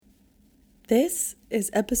This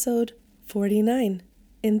is episode 49.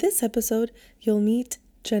 In this episode, you'll meet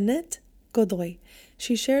Jeanette Godoy.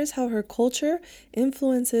 She shares how her culture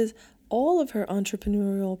influences all of her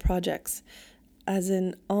entrepreneurial projects. As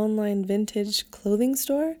an online vintage clothing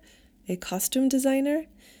store, a costume designer,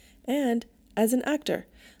 and as an actor.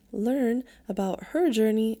 Learn about her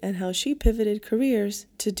journey and how she pivoted careers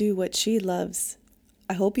to do what she loves.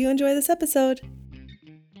 I hope you enjoy this episode.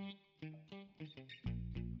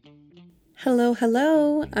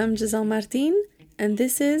 Hello, I'm Giselle Martin, and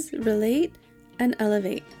this is Relate and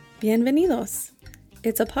Elevate. Bienvenidos!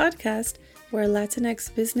 It's a podcast where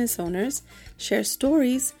Latinx business owners share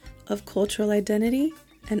stories of cultural identity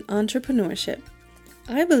and entrepreneurship.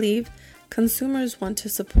 I believe consumers want to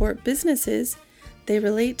support businesses they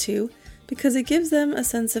relate to because it gives them a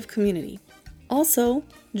sense of community. Also,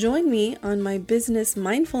 join me on my Business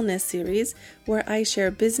Mindfulness series where I share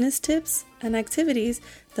business tips and activities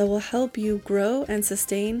that will help you grow and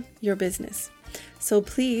sustain your business. So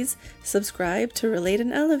please subscribe to Relate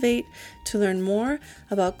and Elevate to learn more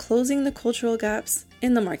about closing the cultural gaps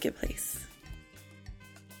in the marketplace.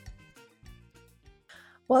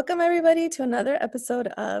 Welcome everybody to another episode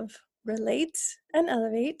of Relate and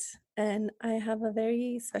Elevate, and I have a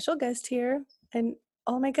very special guest here, and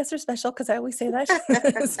all my guests are special because I always say that,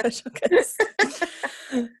 special guests.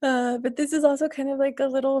 But this is also kind of like a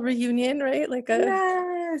little reunion, right? Like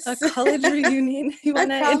a college reunion. You want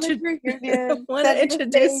to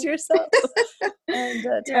introduce yourself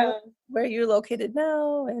and tell where you're located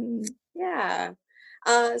now? And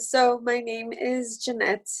so my name is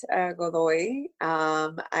Jeanette Godoy.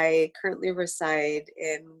 I currently reside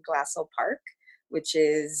in Glassell Park, which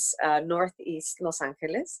is northeast Los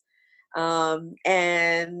Angeles.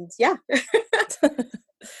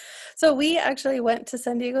 So we actually went to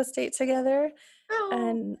San Diego State together.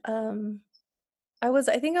 And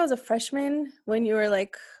I think I was a freshman when you were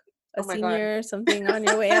like a senior or something on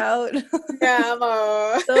your way out.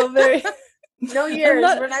 So very no years.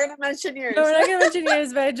 We're not gonna mention years. No, we're not gonna mention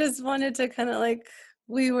years, but I just wanted to kind of like,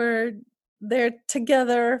 we were there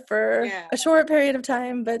together for a short period of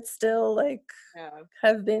time, but still like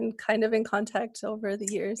have been kind of in contact over the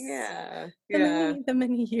years. The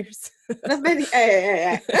many years.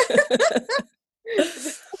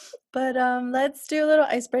 But let's do a little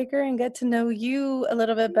icebreaker and get to know you a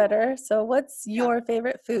little bit better. So what's your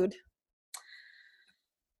favorite food?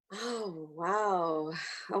 Oh, wow.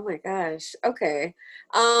 Oh my gosh. Okay.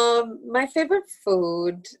 My favorite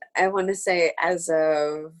food, I want to say as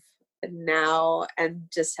of now and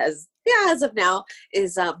just as of now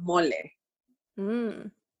is mole.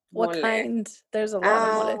 What kind? There's a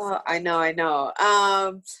lot of moles. I know.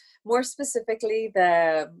 More specifically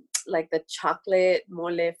the chocolate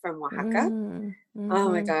mole from Oaxaca. Oh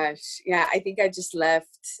my gosh. Yeah, I think I just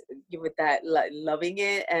left with that loving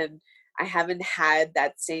it, and I haven't had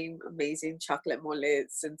that same amazing chocolate mole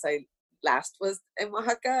since I last was in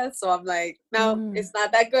Oaxaca. So I'm like, no, it's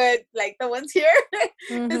not that good like the ones here.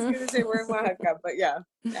 As good as they were in Oaxaca. But yeah,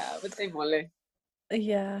 I would say mole.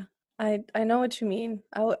 Yeah, I know what you mean.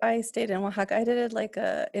 I stayed in Oaxaca. I did like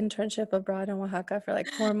a internship abroad in Oaxaca for like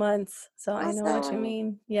 4 months. So awesome. I know what you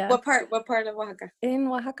mean. Yeah. What part of Oaxaca? In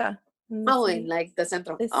Oaxaca. In like the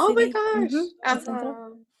centro. Oh my gosh.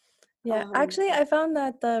 Yeah, actually, I found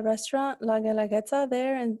that the restaurant La Guelaguetza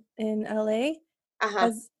there in LA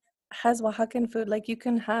has Oaxacan food. Like you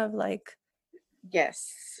can have like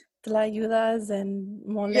tlayudas and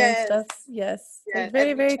mole and stuff. Yes. Like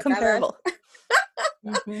very, very comparable.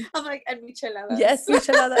 I'm like, and micheladas. Yes,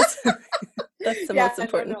 micheladas. That's the most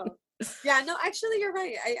important. No, actually, you're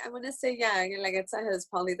right. I want to say, Guelaguetza has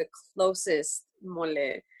probably the closest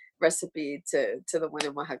mole recipe to the one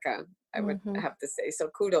in Oaxaca, I would have to say. So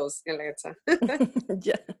kudos, Guelaguetza.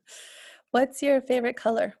 Yeah. What's your favorite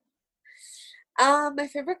color? My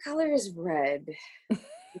favorite color is red.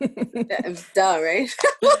 Duh, right?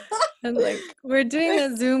 And like we're doing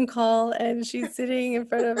a Zoom call and she's sitting in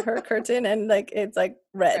front of her curtain and like it's like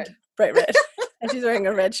red, bright red. And she's wearing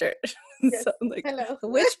a red shirt. Yes. So I'm like, hello.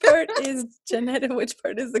 Which part is Jeanette and which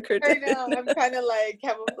part is the curtain? I know, I'm kind of like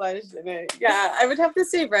camouflaged in it. Yeah, I would have to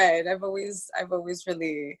say red. I've always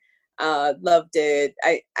really loved it.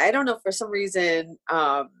 I don't know, for some reason,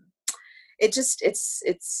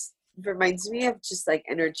 it's reminds me of just like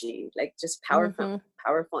energy, like just powerful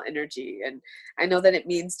energy. And I know that it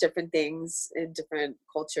means different things in different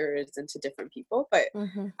cultures and to different people, but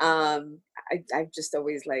I've just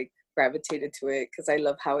always like gravitated to it because I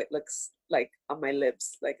love how it looks like on my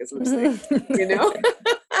lips, like as lipstick, you know.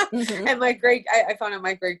 And I found out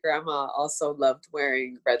my great grandma also loved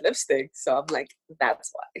wearing red lipstick, so I'm like,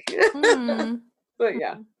 that's why. But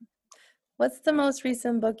yeah. What's the most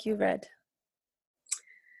recent book you read?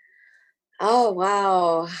 Oh,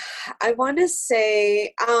 wow. I want to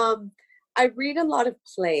say I read a lot of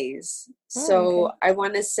plays. Oh, So okay. I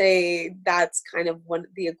want to say that's kind of one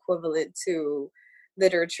the equivalent to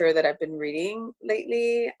literature that I've been reading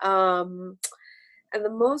lately. And the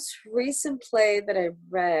most recent play that I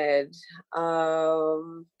read,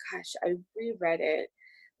 gosh, I reread it,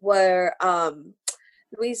 were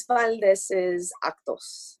Luis Valdez's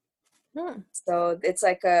Actos. Hmm. So it's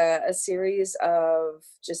like a series of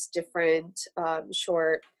just different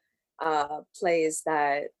short plays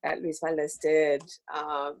that Luis Valdez did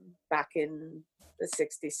back in the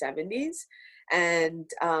 60s, 70s. And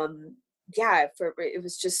yeah, it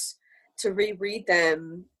was just to reread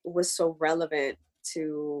them was so relevant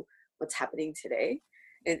to what's happening today.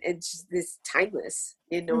 And just this timeless,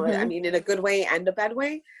 I Mm-hmm. mean, in a good way and a bad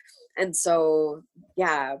way. And so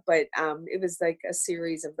yeah, but it was like a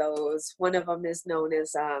series of those. One of them is known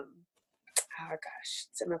as oh gosh,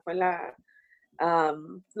 se me fue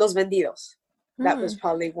Los Vendidos. That was Hmm.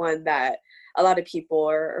 probably one that a lot of people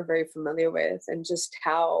are very familiar with, and just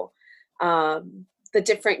how the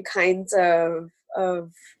different kinds of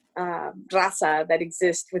raza that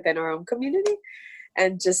exist within our own community,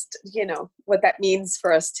 and just what that means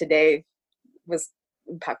for us today was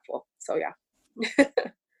impactful. So yeah.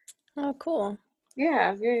 Oh, cool.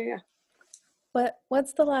 Yeah.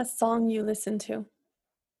 What's the last song you listened to?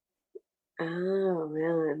 Oh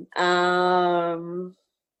man.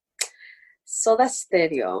 Soda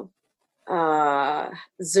Stereo.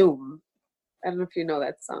 Zoom. I don't know if you know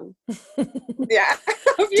that song. Yeah.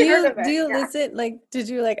 Have Do you heard you of do it? you Yeah. listen, like, did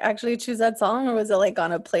you like actually choose that song, or was it like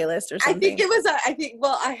on a playlist or I think something? it was I think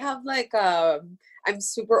well I have like I'm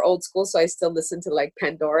super old school, so I still listen to like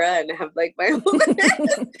Pandora and have like my own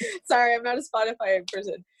sorry, I'm not a Spotify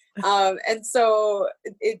person. And so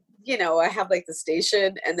I have like the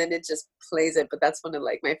station and then it just plays it, but that's one of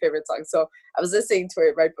like my favorite songs. So I was listening to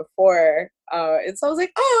it right before, and so I was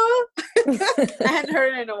like, oh, I hadn't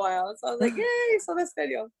heard it in a while, so I was like, yay, so that's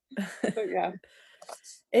video. But yeah.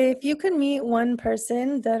 If you could meet one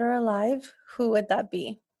person, dead or alive, who would that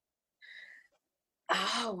be?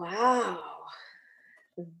 Oh wow,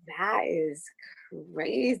 that is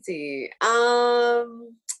crazy.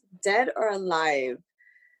 Dead or alive?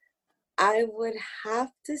 I would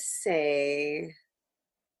have to say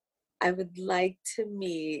I would like to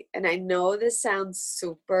meet, and I know this sounds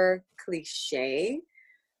super cliche,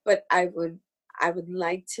 but I would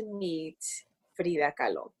like to meet Frida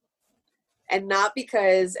Kahlo. And not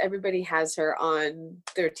because everybody has her on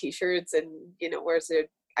their t-shirts and wears their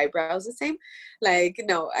eyebrows the same. Like,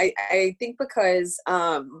 no, I think because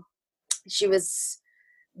she was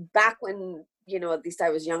back when, at least I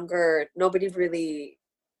was younger, nobody really,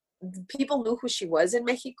 people knew who she was in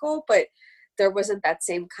Mexico, but there wasn't that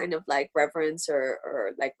same kind of like reverence or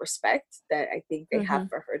like respect that I think they have Mm-hmm.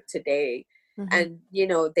 for her today. Mm-hmm.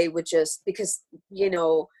 And they would just, because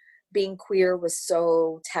being queer was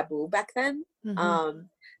so taboo back then, Mm-hmm. um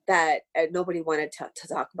that nobody wanted to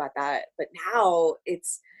talk about that. But now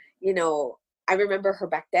it's, I remember her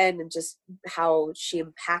back then and just how she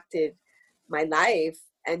impacted my life,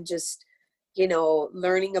 and just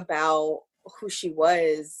learning about who she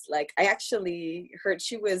was. Like, I actually heard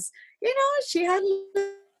she was, she had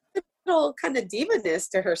little kind of diva-ness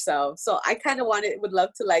to herself. So I kind of would love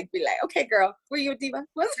to like be like, okay, girl, were you a diva?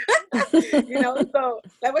 So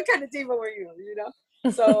like, what kind of diva were you?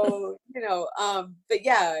 So but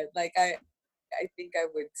yeah, like I think I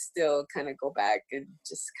would still kind of go back and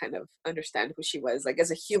just kind of understand who she was, like as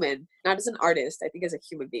a human, not as an artist. I think as a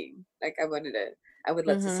human being. Like I would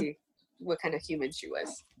love to Mm-hmm. see what kind of human she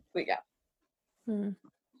was. But yeah. Mm.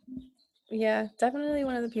 Yeah, definitely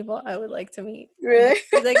one of the people I would like to meet. Really?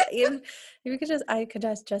 Like, if you could I could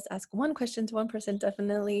just ask one question to one person,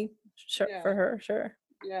 definitely, sure, Yeah. for her, sure,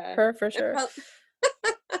 Yeah. her for And, sure.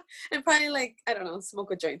 and probably like, I don't know,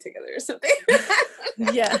 smoke a joint together or something.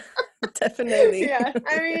 Yeah, definitely. Yeah.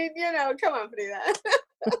 I mean, come on, Frida.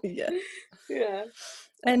 Yeah, Yeah.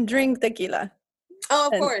 and drink tequila Oh,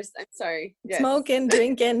 of and course. I'm sorry. Yes. smoke and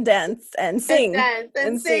drink and dance and And sing dance and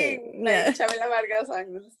and sing sing. like Yeah, Chabela Vargas songs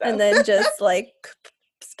and and stuff. then just like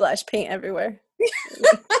splash paint everywhere.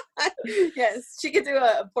 Yes, she could do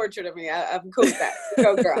a portrait of me. I'm cool with that.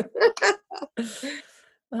 Go, girl.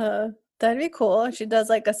 Uh, that'd be cool. She does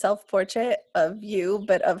like a self-portrait of you,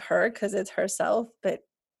 but of her because it's herself, but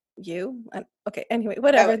you. Okay, anyway,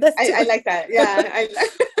 whatever. That's too. I like that. Yeah,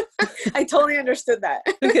 I totally understood that.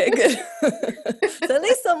 Okay, good. So at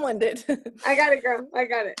least someone did. I got it, girl. I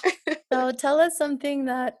got it. So tell us something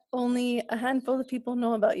that only a handful of people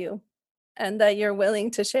know about you and that you're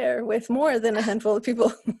willing to share with more than a handful of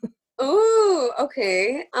people? Oh,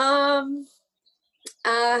 okay. A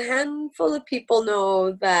handful of people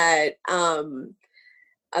know that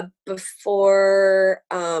before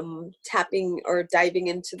tapping or diving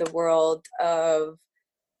into the world of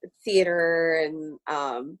theater and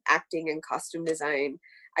acting and costume design,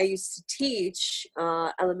 I used to teach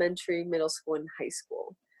elementary, middle school, and high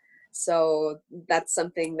school. So that's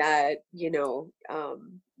something that,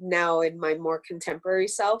 now in my more contemporary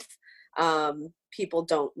self, people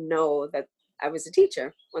don't know that I was a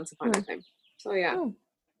teacher once upon a time. So yeah.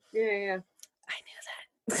 Yeah. I knew that.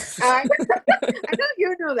 I know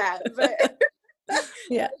you know that, but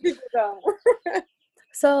yeah. People don't.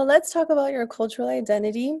 So let's talk about your cultural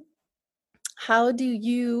identity. How do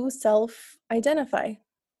you self-identify?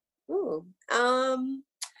 Ooh.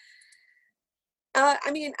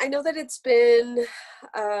 I mean, I know that it's been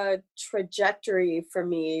a trajectory for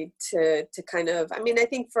me to kind of, I mean, I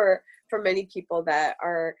think for many people that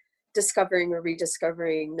are discovering or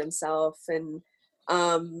rediscovering themselves, and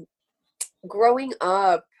growing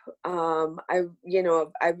up, I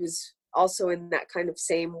was also in that kind of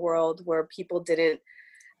same world where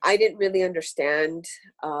I didn't really understand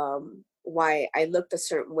why I looked a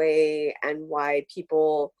certain way and why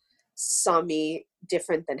people saw me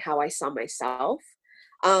different than how I saw myself.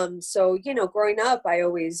 So, growing up, I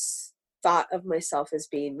always thought of myself as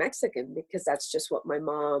being Mexican because that's just what my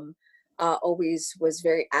mom always was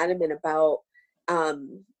very adamant about,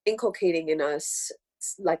 inculcating in us,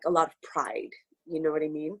 like a lot of pride. You know what I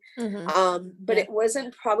mean? But Yeah. it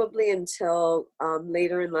wasn't probably until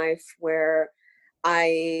later in life where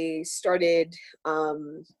I started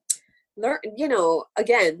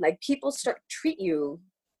again, like people start to treat you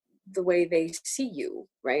the way they see you,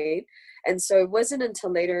 right? And so it wasn't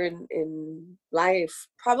until later in life,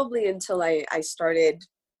 probably until I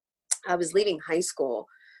was leaving high school,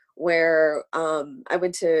 where I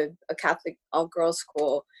went to a Catholic all-girls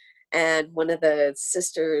school, and one of the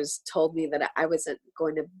sisters told me that I wasn't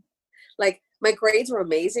going to, like, my grades were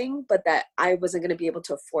amazing, but that I wasn't going to be able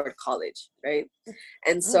to afford college, right?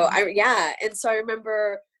 And so I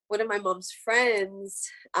remember one of my mom's friends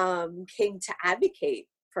came to advocate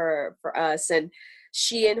for us, and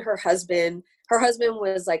she and her husband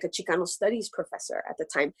was like a Chicano studies professor at the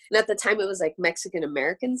time, and at the time it was like Mexican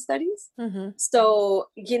American studies. So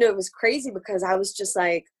it was crazy because I was just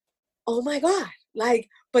like, oh my god, like,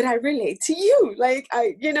 but I relate to you, like,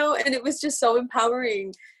 and it was just so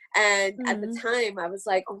empowering. And at the time I was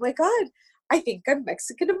like, oh my god, I think I'm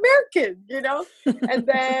Mexican American, and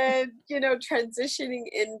then transitioning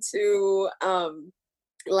into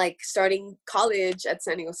like starting college at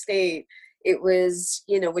San Diego State. It was,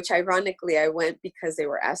 which ironically I went because they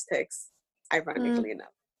were Aztecs, ironically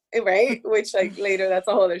enough, right? Which, like, later, that's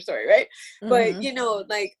a whole other story, right? But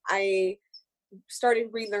like, I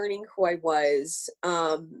started relearning who I was,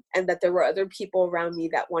 and that there were other people around me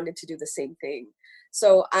that wanted to do the same thing.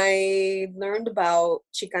 So I learned about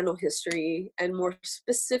Chicano history, and more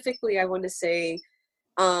specifically, I want to say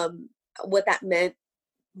what that meant,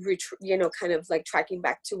 kind of like tracking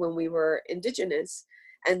back to when we were indigenous.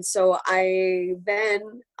 And so I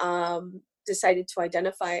then decided to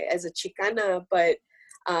identify as a Chicana, but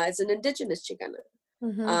as an indigenous Chicana,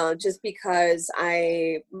 just because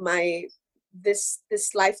this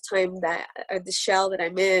lifetime, that the shell that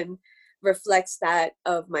I'm in reflects that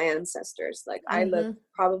of my ancestors. Like, I look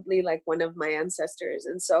probably like one of my ancestors.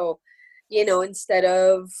 And so, instead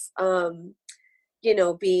of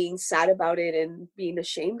being sad about it and being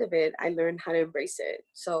ashamed of it, I learned how to embrace it.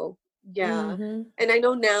 So yeah. And I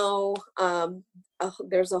know now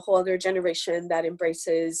there's a whole other generation that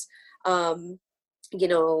embraces you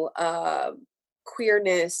know uh,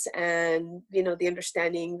 queerness, and the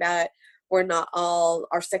understanding that we're not all,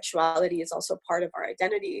 our sexuality is also part of our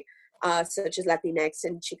identity, such as Latinx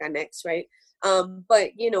and Chicanx, right?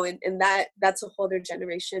 But and that's a whole other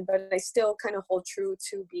generation, but I still kind of hold true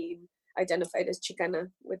to being identified as Chicana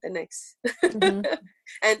with the next.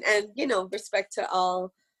 And respect to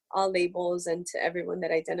all labels and to everyone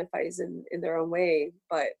that identifies in their own way,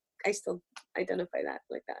 but I still identify that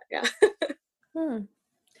like that. Yeah.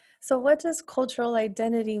 So what does cultural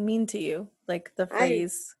identity mean to you? Like the I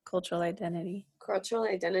phrase cultural identity. Cultural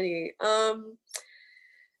identity. I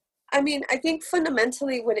mean, I think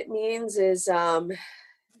fundamentally what it means is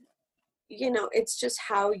it's just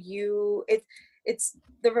how it's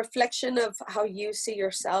the reflection of how you see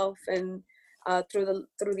yourself, and through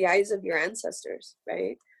the eyes of your ancestors,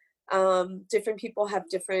 right? Different people have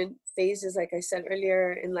different phases, like I said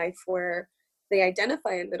earlier, in life, where they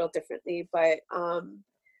identify a little differently, but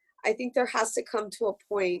I think there has to come to a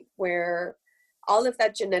point where all of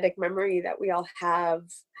that genetic memory that we all have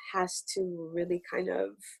has to really kind of,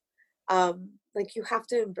 like, you have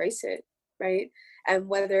to embrace it, right? And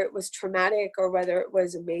whether it was traumatic or whether it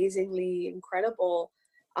was amazingly incredible,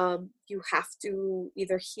 you have to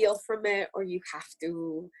either heal from it or you have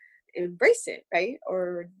to embrace it, right?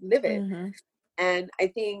 Or live it. Mm-hmm. And I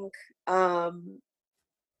think,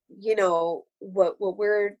 what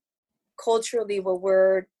we're culturally, what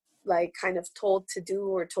we're like kind of told to do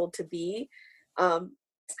or told to be, um,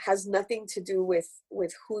 has nothing to do with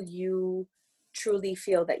who you truly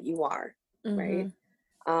feel that you are, Mm-hmm. right?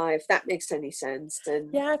 If that makes any sense, then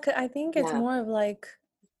Yeah, I think it's yeah, more of like,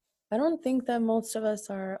 I don't think that most of us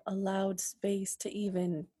are allowed space to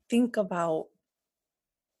even think about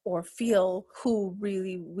or feel who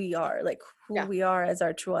really we are, like who yeah, we are as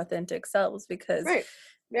our true authentic selves, because right,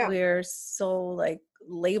 yeah, we're so like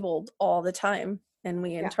labeled all the time and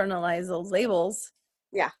we yeah, internalize those labels.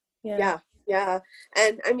 yeah, Yeah. yeah, yeah.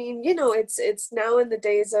 And I mean, it's now in the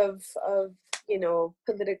days of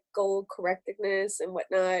political correctness and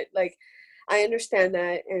whatnot. Like, I understand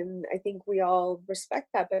that, and I think we all respect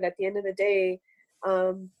that. But at the end of the day,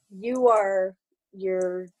 you are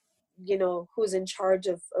your, who's in charge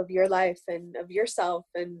of your life and of yourself.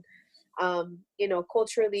 And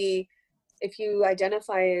culturally, if you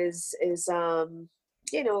identify as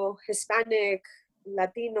Hispanic,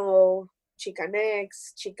 Latino,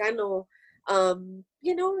 Chicanx, Chicano,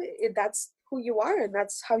 that's who you are and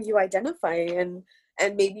that's how you identify. And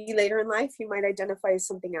maybe later in life you might identify as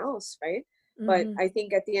something else, right? But Mm-hmm. I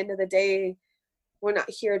think at the end of the day, we're not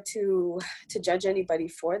here to judge anybody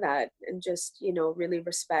for that, and just really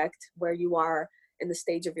respect where you are in the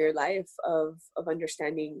stage of your life of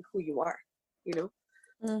understanding who you are, you know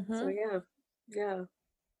so Mm-hmm. yeah, yeah.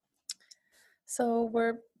 So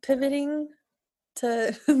we're pivoting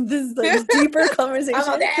to this like deeper I'm all,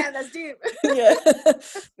 conversation. damn, that's deep. Yeah.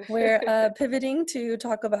 We're pivoting to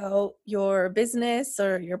talk about your business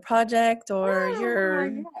or your project or Yeah.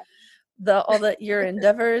 your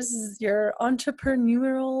endeavors, your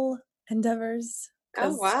entrepreneurial endeavors, Oh,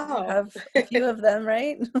 because you wow. have a few of them,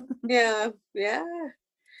 right? Yeah, yeah.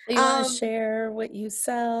 You want to Um, share what you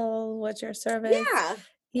sell, what's your service, yeah.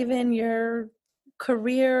 even your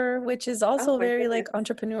career, which is Oh also my very like goodness.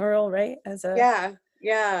 entrepreneurial, right? As a Yeah,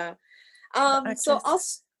 yeah. So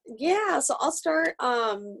actress. I'll start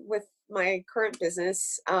with my current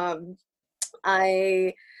business.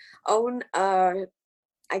 I own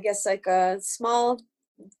I guess like a small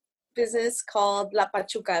business called La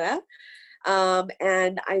Pachucada.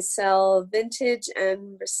 And I sell vintage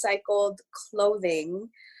and recycled clothing.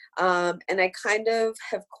 And I kind of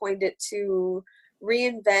have coined it to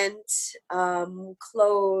reinvent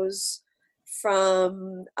clothes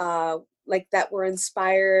from like that were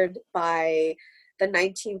inspired by the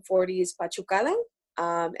 1940s Pachucada,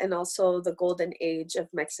 and also the golden age of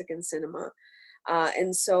Mexican cinema.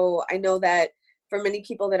 And so I know that for many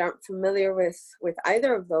people that aren't familiar with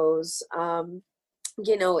either of those,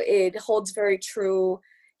 it holds very true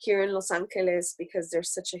here in Los Angeles because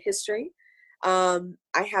there's such a history.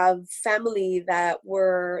 I have family that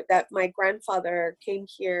my grandfather came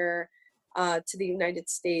here to the United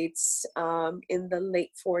States in the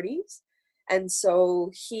late 40s. And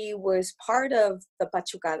so he was part of the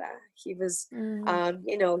Pachucada. He was,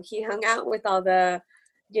 Mm, he hung out with all the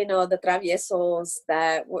traviesos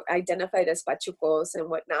that were identified as Pachucos and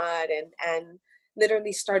whatnot. And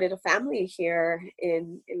literally started a family here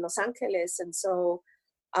in Los Angeles. And so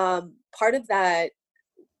part of that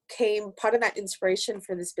inspiration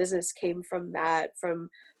for this business came from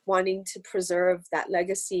wanting to preserve that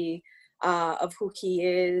legacy of who he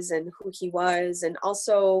is and who he was, and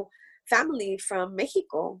also family from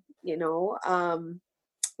Mexico,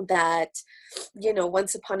 that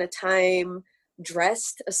once upon a time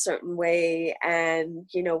dressed a certain way. And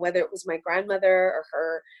whether it was my grandmother or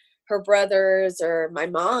her brothers or my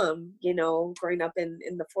mom, growing up in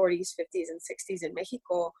the 40s, 50s, and 60s in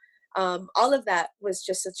Mexico, all of that was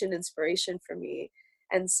just such an inspiration for me.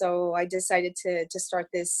 And so I decided to start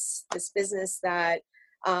this business that,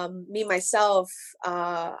 me myself,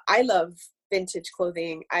 I love vintage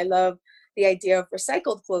clothing. I love the idea of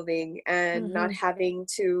recycled clothing and not mm-hmm. having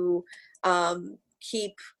to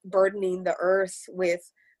keep burdening the earth with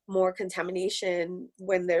more contamination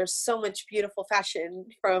when there's so much beautiful fashion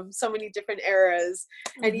from so many different eras,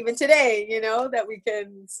 and Mm-hmm. even today, that we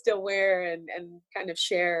can still wear and kind of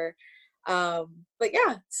share. But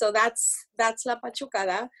yeah, so that's La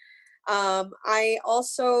Pachucada. I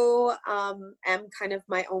also am kind of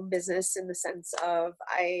my own business in the sense of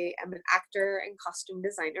I am an actor and costume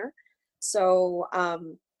designer. So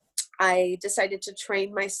I decided to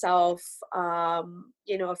train myself, a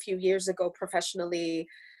few years ago professionally.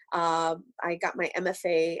 I got my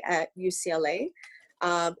MFA at UCLA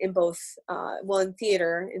in both, in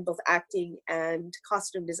theater, in both acting and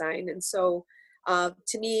costume design. And so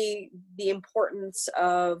to me, the importance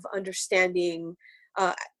of understanding,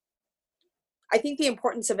 uh, I think the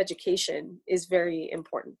importance of education is very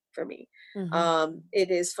important for me. It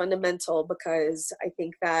is fundamental because I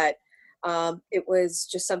think that it was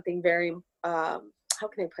just something very, how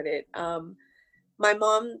can I put it? My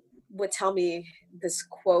mom would tell me this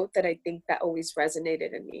quote that I think that always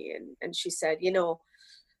resonated in me. And she said,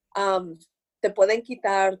 um, te pueden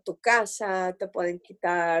quitar tu casa, te pueden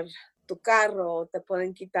quitar tu carro, te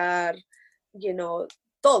pueden quitar,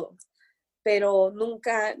 todo, pero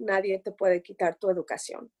nunca nadie te puede quitar tu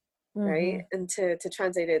educación, right? And to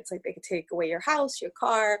translate it, it's like they could take away your house, your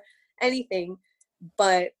car, anything,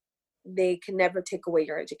 but they can never take away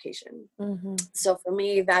your education. So for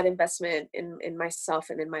me, that investment in myself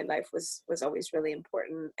and in my life was always really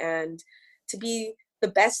important. And to be the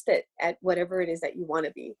best at whatever it is that you want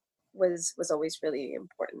to be was always really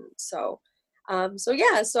important. So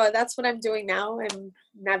so that's what I'm doing now. I'm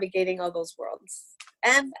navigating all those worlds,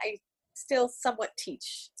 and I still somewhat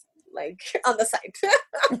teach, like, on the side.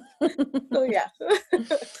 So yeah.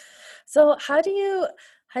 So how do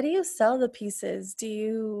you sell the pieces? Do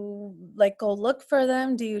you like go look for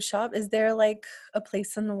them? Do you shop? Is there like a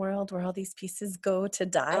place in the world where all these pieces go to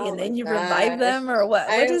die Oh and my then you revive gosh, them, or what?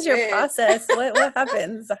 What I is your wish. process? What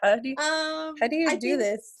happens? How do you I do think,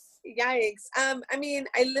 this? yikes. I mean,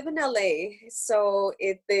 I live in LA, so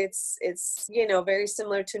it's very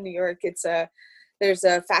similar to New York. There's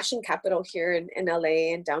a fashion capital here in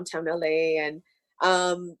LA, and downtown LA, and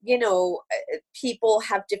people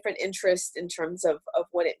have different interests in terms of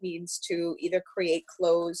what it means to either create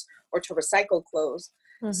clothes or to recycle clothes.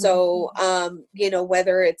 So,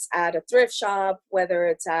 whether it's at a thrift shop, whether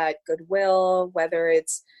it's at Goodwill, whether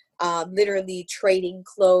it's literally trading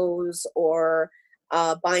clothes or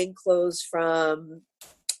buying clothes from,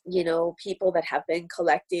 people that have been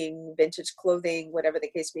collecting vintage clothing, whatever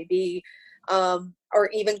the case may be, or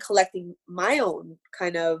even collecting my own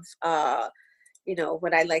kind of,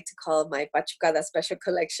 what I like to call my Pachucada special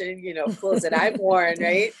collection, clothes that I've worn,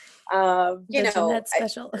 right? The Jeanette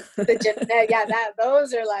special. The Jeanette, yeah,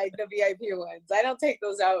 those are like the VIP ones. I don't take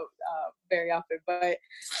those out very often, but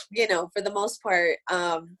for the most part,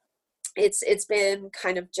 it's been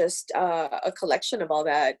kind of just a collection of all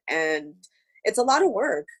that, and it's a lot of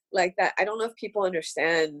work like that. I don't know if people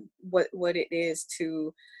understand what it is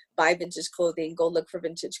to buy vintage clothing, go look for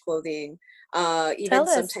vintage clothing, even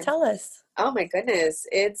sometimes. Tell us. Oh my goodness.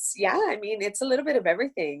 I mean, it's a little bit of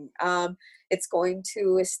everything. It's going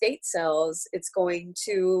to estate sales. It's going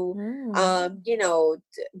to,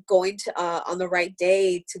 going to, on the right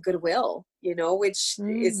day to Goodwill, which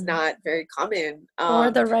is not very common.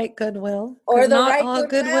 Or the right Goodwill. Or Because the not right all Goodwills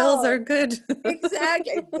Goodwill. are good.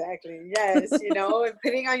 Exactly. Yes. And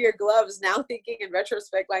putting on your gloves, now thinking in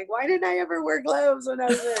retrospect, like, why didn't I ever wear gloves when I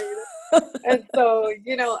was there? And so,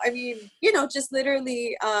 I mean, just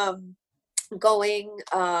literally, going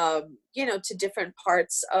to different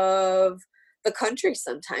parts of the country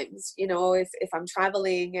sometimes, if I'm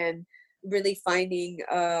traveling, and really finding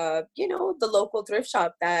the local thrift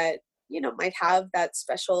shop that might have that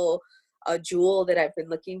special jewel that I've been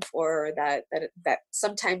looking for, that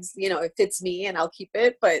sometimes it fits me and I'll keep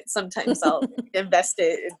it, but sometimes I'll invest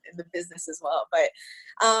it in the business as well. But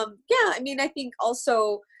I mean, I think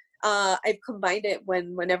also I've combined it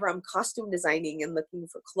whenever I'm costume designing and looking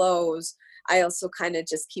for clothes. I also kind of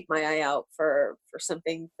just keep my eye out for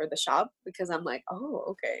something for the shop, because I'm like, oh,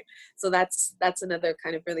 okay. So that's another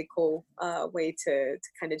kind of really cool way to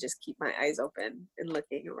kind of just keep my eyes open and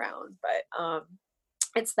looking around. But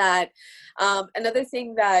it's that. Another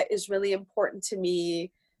thing that is really important to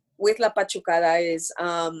me with La Pachucada is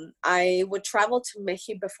I would travel to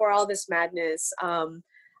Mexico before all this madness.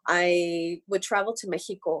 I would travel to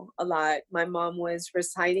Mexico a lot. My mom was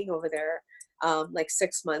residing over there, like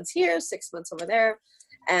 6 months here, 6 months over there.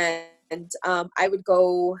 And I would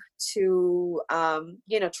go to,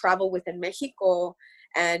 travel within Mexico,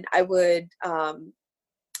 and I would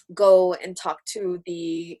go and talk to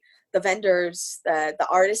the vendors, the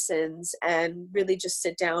artisans, and really just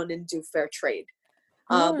sit down and do fair trade,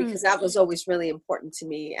 because that was always really important to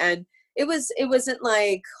me. And it wasn't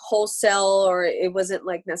like wholesale, or it wasn't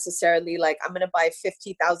like necessarily like, I'm going to buy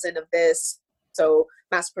 50,000 of this, so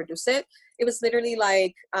mass produce it. It was literally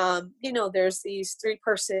like, there's these 3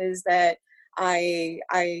 purses that I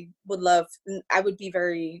would love. I would be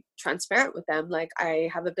very transparent with them. Like, I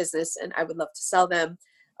have a business and I would love to sell them.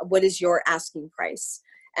 what is your asking price?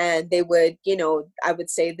 And they would, I would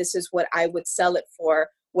say, this is what I would sell it for.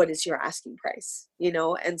 What is your asking price?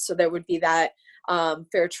 And so there would be that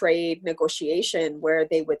fair trade negotiation where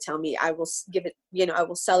they would tell me, I will give it, I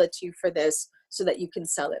will sell it to you for this so that you can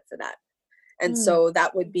sell it for that. And so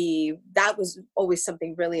that was always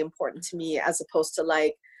something really important to me, as opposed to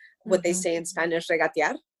like what they say in Spanish,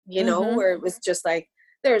 regatear, where it was just like,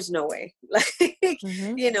 there's no way. Like,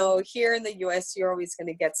 here in the US, you're always going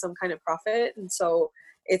to get some kind of profit. And so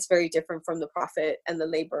it's very different from the profit and the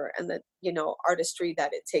labor and the, artistry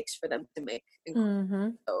that it takes for them to make.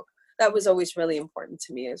 So that was always really important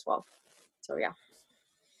to me as well. So, yeah.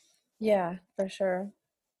 Yeah, for sure.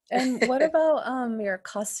 And what about your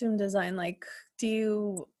costume design? Like,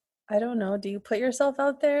 I don't know, do you put yourself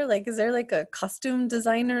out there? Like, is there like a costume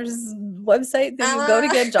designer's website that you go to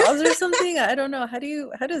get jobs or something? I don't know. How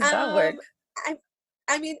does that work?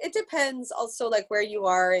 I mean, it depends also like where you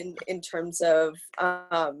are in terms of,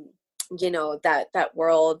 that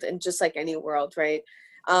world, and just like any world, right?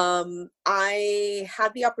 I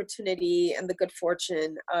had the opportunity and the good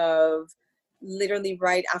fortune of literally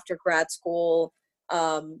right after grad school,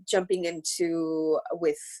 jumping into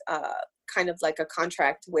with kind of like a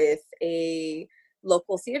contract with a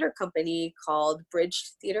local theater company called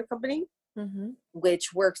Bridge Theater Company,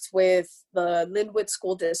 which works with the Linwood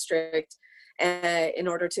School District in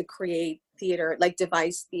order to create theater, like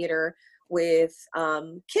device theater with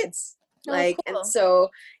kids. Cool. And so,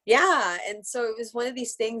 and so it was one of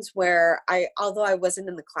these things where although I wasn't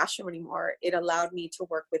in the classroom anymore, it allowed me to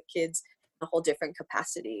work with kids in a whole different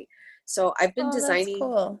capacity. So I've been designing. That's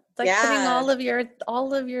cool. It's like putting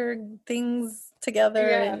all of your things together,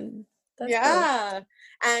 and that's cool.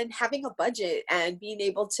 And having a budget and being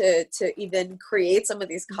able to even create some of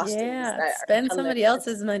these costumes. Yeah, spend somebody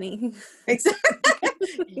else's money. Exactly.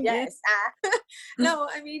 Yes. No,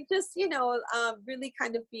 I mean, just, really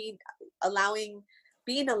kind of being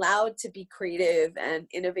allowed to be creative and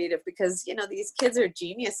innovative, because, these kids are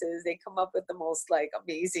geniuses. They come up with the most like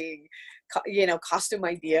amazing, costume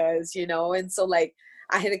ideas, and so like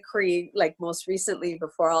I had to create, like most recently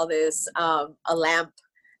before all this, a lamp.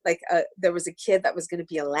 Like there was a kid that was going to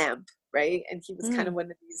be a lamp, right? And he was kind of one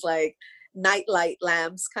of these like night light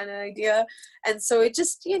lamps kind of idea. And so it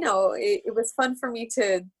just, it was fun for me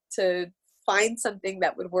to find something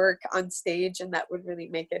that would work on stage and that would really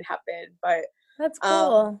make it happen. But that's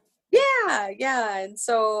cool. Yeah. And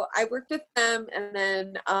so I worked with them. And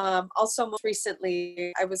then also most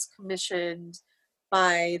recently, I was commissioned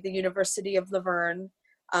by the University of La Verne.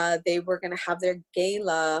 They were going to have their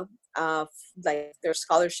gala, like their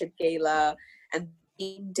scholarship gala, and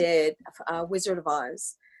they did Wizard of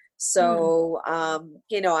Oz. So,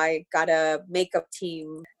 I got a makeup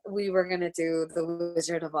team. We were going to do the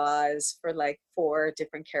Wizard of Oz for like 4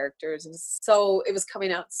 different characters. It was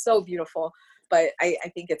coming out so beautiful, but I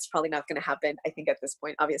think it's probably not going to happen, I think, at this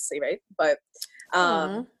point, obviously, right? But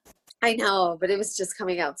I know, but it was just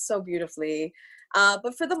coming out so beautifully.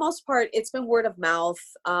 But for the most part, it's been word of mouth.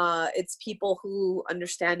 It's people who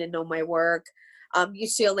understand and know my work.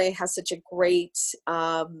 UCLA has such a great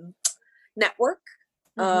network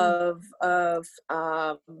of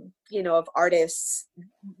artists,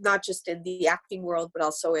 not just in the acting world, but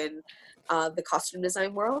also in the costume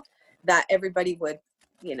design world, that everybody would,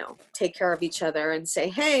 take care of each other and say,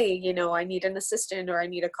 hey, I need an assistant, or I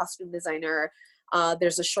need a costume designer.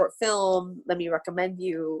 There's a short film. Let me recommend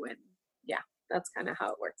you. And yeah, that's kind of how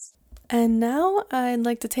it works. And now I'd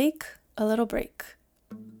like to take a little break.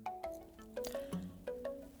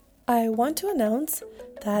 I want to announce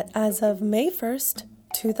that as of May 1st,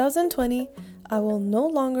 2020, I will no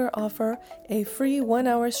longer offer a free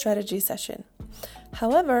 1-hour strategy session.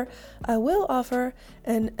 However, I will offer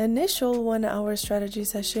an initial 1-hour strategy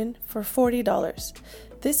session for $40.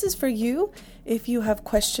 This is for you if you have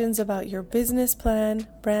questions about your business plan,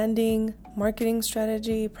 branding, marketing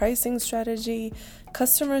strategy, pricing strategy,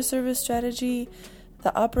 customer service strategy,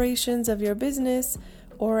 the operations of your business,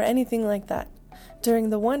 or anything like that. During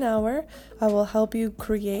the 1 hour, I will help you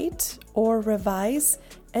create or revise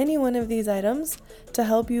any one of these items to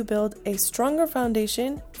help you build a stronger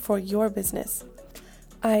foundation for your business.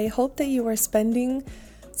 I hope that you are spending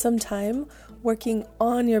some time working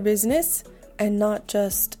on your business and not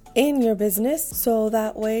just in your business, so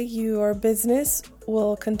that way your business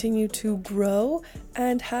will continue to grow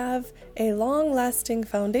and have a long-lasting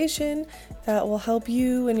foundation that will help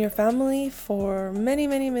you and your family for many,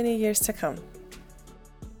 many, many years to come.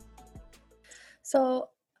 So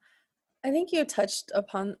I think you touched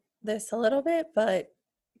upon this a little bit, but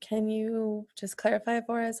can you just clarify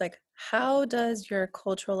for us, like, how does your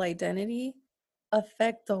cultural identity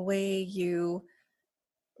affect the way you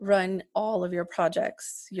run all of your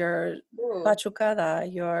projects, your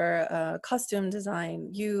bachucada, your costume design,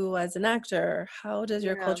 you as an actor? How does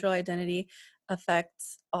your cultural identity affect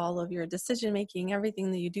all of your decision making,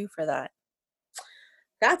 everything that you do for that?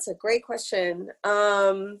 That's a great question.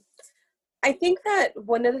 I think that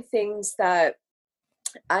one of the things that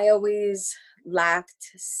I always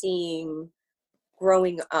lacked seeing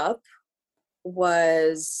growing up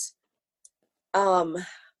was,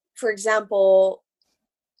 for example,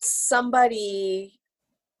 somebody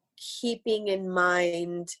keeping in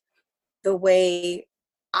mind the way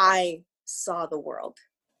I saw the world,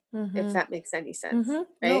 if that makes any sense. Right?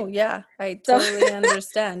 No, yeah, I totally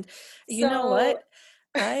understand. You know what?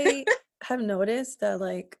 I have noticed that,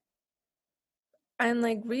 like, I'm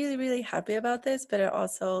like really, really happy about this, but it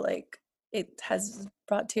also, like, it has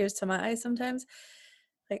brought tears to my eyes sometimes.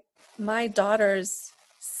 Like, my daughters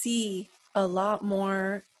see a lot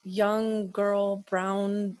more young girl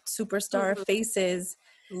brown superstar faces.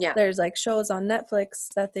 Yeah. There's like shows on Netflix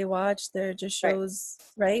that they watch. They're just shows,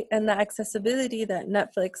 right? And the accessibility that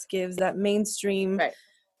Netflix gives, that mainstream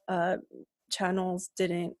channels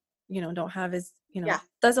didn't, don't have, as,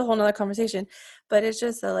 that's a whole nother conversation. But it's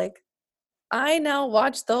just that, like, I now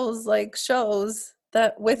watch those like shows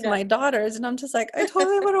that with my daughters, and I'm just like, I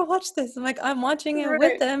totally want to watch this. I'm like, I'm watching it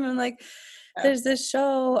with them, and like, there's this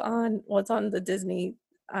show on, well, it's on the Disney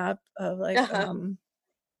app of like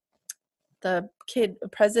the kid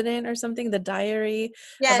president or something, the diary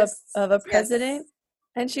of a president,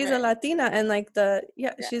 and she's a Latina, and like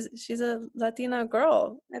she's a Latina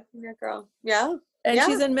girl, and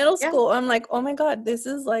she's in middle school. I'm like, oh my god, this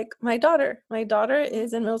is like my daughter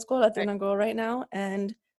is in middle school, Latina girl right now,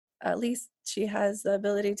 and at least she has the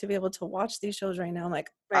ability to be able to watch these shows right now. I'm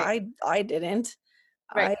like, I didn't.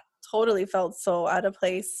 I totally felt so out of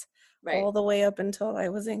place all the way up until I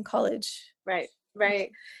was in college. Right.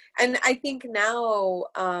 And I think now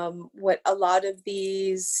what a lot of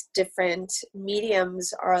these different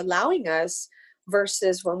mediums are allowing us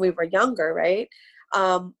versus when we were younger, right,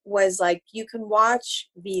 was like, you can watch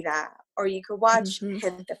Vida, or you can watch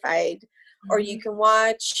Gentefied, or you can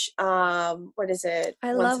watch, what is it?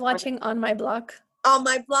 I love watching On My Block. On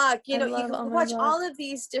My Block, you can watch all of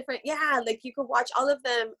these different, like you can watch all of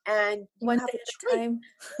them, and you have a choice.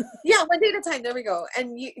 One day at a time. There we go.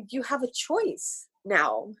 And you have a choice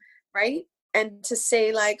now, right? And to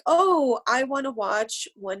say like, oh, I want to watch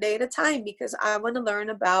One Day at a Time because I want to learn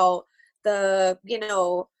about the,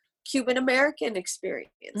 Cuban American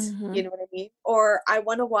experience. You know what I mean? Or I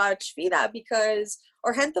want to watch Vida because,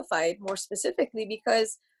 or Gentefied more specifically,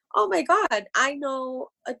 because, oh my God, I know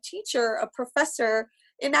a teacher, a professor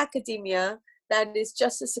in academia that is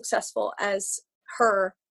just as successful as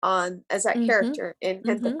her as that character in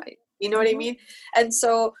Gentefied. You know what I mean? And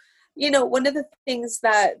so, one of the things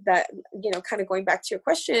that kind of going back to your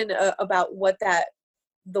question about what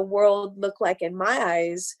the world looked like in my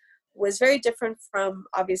eyes was very different from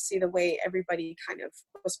obviously the way everybody kind of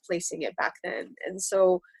was placing it back then. And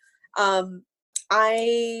so, the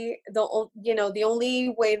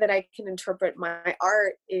only way that I can interpret my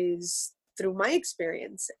art is through my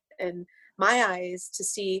experience and my eyes to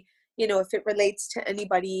see, if it relates to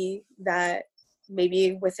anybody that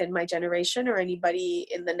maybe within my generation or anybody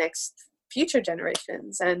in the next future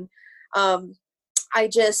generations. And I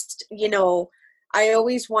just, I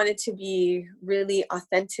always wanted to be really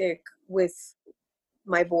authentic with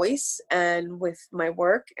my voice and with my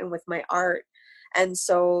work and with my art. And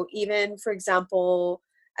so even, for example,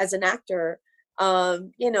 as an actor, there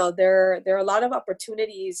are a lot of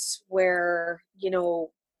opportunities where,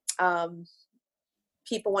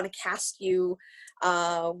 people want to cast you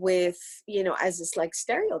with, as this like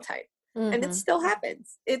stereotype. And it still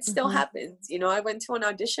happens. It still happens. I went to an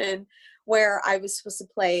audition where I was supposed to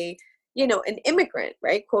play, an immigrant,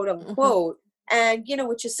 right? Quote unquote. And,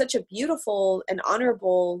 which is such a beautiful and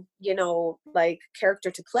honorable, like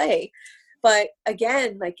character to play. But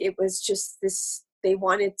again, like it was just this, they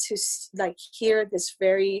wanted to like hear this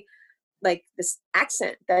very, like this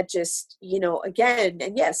accent that just, again,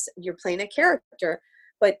 and yes, you're playing a character,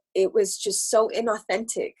 but it was just so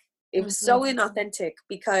inauthentic. It was so inauthentic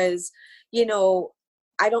because,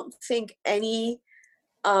 I don't think any,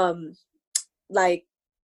 like,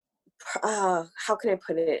 how can I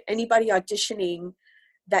put it? Anybody auditioning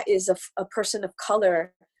that is a person of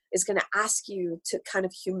color is going to ask you to kind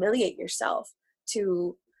of humiliate yourself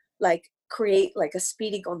to like create like a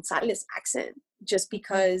Speedy Gonzalez accent just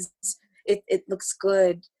because it looks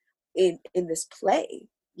good in this play.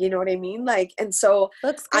 You know what I mean? Like, and so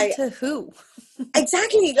Looks good to who?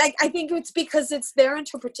 exactly. Like, I think it's because it's their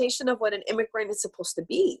interpretation of what an immigrant is supposed to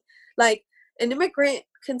be. Like, an immigrant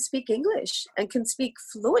can speak English and can speak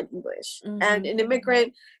fluent English, and an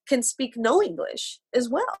immigrant can speak no English as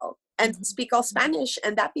well and speak all Spanish,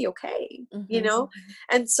 and that be okay, you know?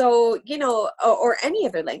 And so, you know, or any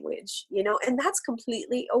other language, you know, and that's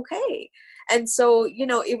completely okay. And so, you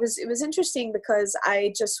know, it was interesting because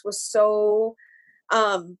I just was so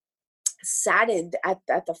saddened at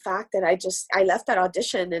the fact that I left that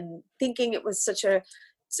audition and thinking it was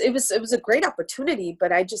it was a great opportunity,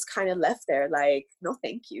 but I just kind of left there like, no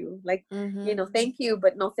thank you, like, you know, thank you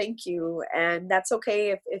but no thank you. And that's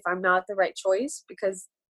okay if I'm not the right choice, because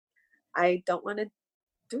I don't want to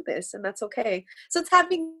do this, and that's okay. So it's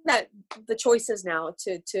having the choices now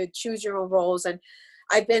to choose your own roles. And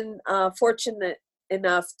I've been fortunate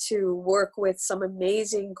enough to work with some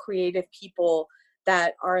amazing creative people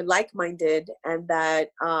that are like-minded and that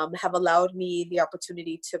have allowed me the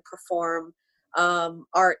opportunity to perform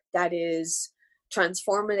art that is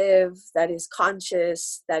transformative, that is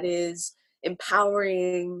conscious, that is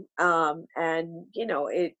empowering, and you know,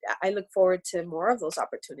 I look forward to more of those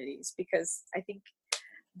opportunities, because I think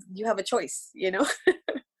you have a choice, you know.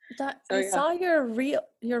 That So, I yeah. saw your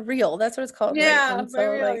reel. That's what it's called, right? Yeah, I'm my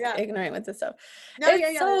so real, like yeah. ignorant with this stuff. No, yeah,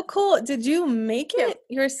 It's yeah. so cool. Did you make Yeah. it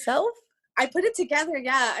yourself? I put it together,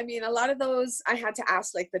 yeah. I mean, a lot of those I had to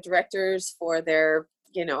ask like the directors for their,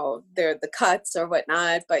 you know, the cuts or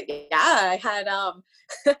whatnot. But yeah, I had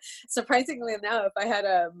surprisingly enough, I had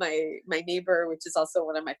my neighbor, which is also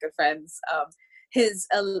one of my good friends. His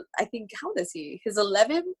I think, how old is he? His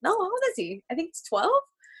 11? No, how old is he? I think it's 12.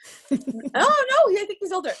 Oh no, I think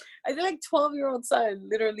he's older. I think like 12-year-old son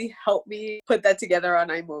literally helped me put that together on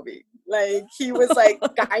iMovie. Like, he was like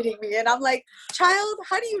guiding me, and I'm like, child,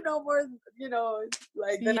 how do you know more, you know,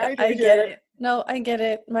 like than Yeah, I do I get here? it. No, I get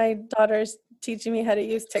it. My daughter's teaching me how to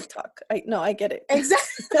use TikTok. I get it.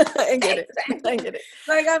 Exactly. I get it. Exactly. I get it.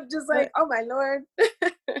 Like, I'm just like, oh my Lord.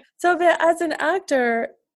 So, but as an actor,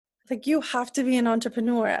 like, you have to be an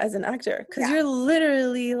entrepreneur as an actor, because Yeah. you're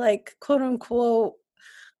literally like, quote unquote,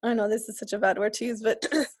 I know this is such a bad word to use, but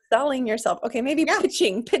selling yourself. Okay, maybe Yeah.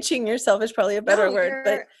 pitching yourself is probably a better No, word,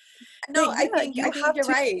 but I yeah, think you have you're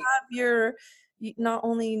to right. have you not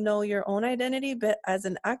only know your own identity, but as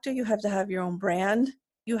an actor, you have to have your own brand.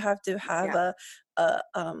 You have to have Yeah.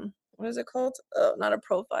 a what is it called? Not a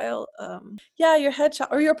profile. Yeah, your headshot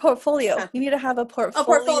or your portfolio. Yeah. You need to have a Oh, portfolio.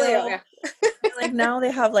 portfolio. Yeah. Like, now they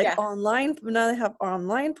have like Yeah. now they have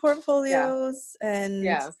online Yeah. portfolios, and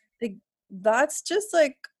Yeah. like, that's just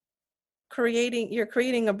like you're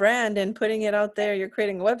creating a brand and putting it out there. You're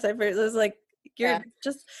creating a website for it. It's like, you're Yeah.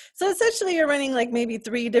 just, so essentially you're running like maybe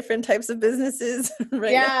 3 different types of businesses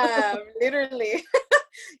right now. Yeah, literally.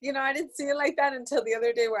 You know, I didn't see it like that until the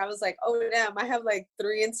other day, where I was like, oh damn, I have like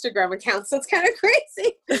 3 Instagram accounts. That's kind of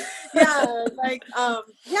crazy. Yeah, like,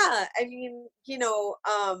 yeah, I mean, you know,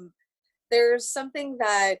 there's something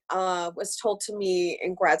that was told to me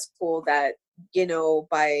in grad school that, you know,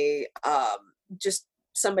 by just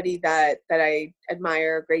somebody that I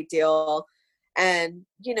admire a great deal. And,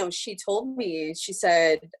 you know, she told me, she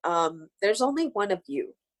said, there's only one of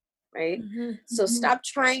you, right? So stop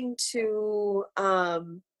trying to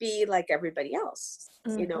be like everybody else,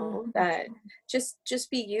 you know, that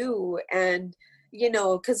just be you. And, you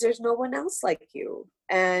know, because there's no one else like you.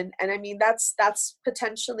 And I mean, that's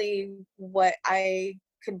potentially what I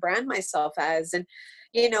can brand myself as. And,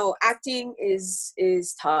 you know, acting is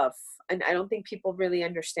tough, and I don't think people really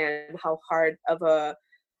understand how hard of a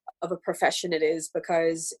profession it is,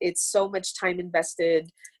 because it's so much time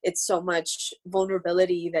invested. It's so much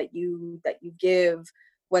vulnerability that you give,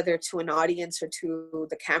 whether to an audience or to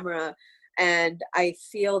the camera. And I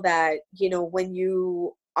feel that, you know, when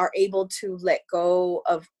you are able to let go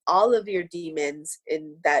of all of your demons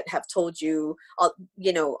in that have told you all,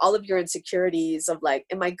 you know, all of your insecurities of like,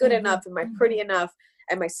 am I good enough, am I pretty enough,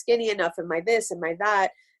 am I skinny enough, am I this, am I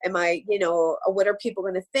that, am I, you know, what are people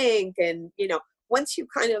going to think? And, you know, once you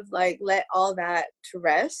kind of like let all that to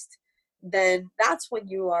rest, then that's when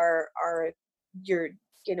you are your,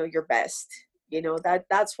 you know, your best, you know,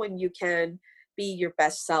 that's when you can be your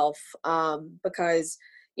best self. Because,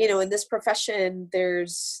 you know, in this profession,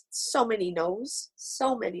 there's so many no's,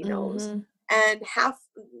 and half,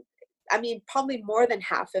 I mean, probably more than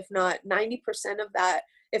half, if not 90% of that,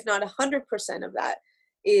 if not 100% of that,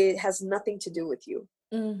 it has nothing to do with you.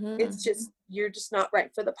 It's just, you're just not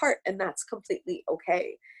right for the part, and that's completely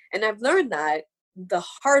okay. And I've learned that the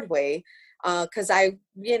hard way. Because I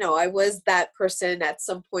was that person at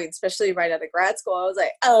some point, especially right out of grad school. I was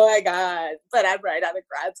like, oh my God, but I'm right out of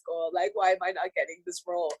grad school. Like, why am I not getting this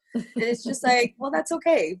role? And it's just like, well, that's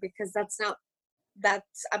okay, because I'm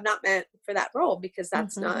not meant for that role, because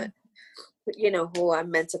that's not, who I'm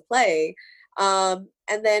meant to play. And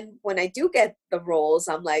then when I do get the roles,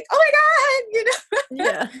 I'm like, oh my God,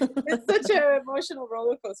 Yeah. it's such an emotional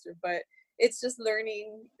roller coaster, but it's just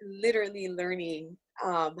literally learning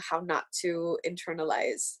how not to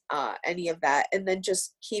internalize any of that, and then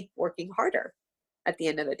just keep working harder at the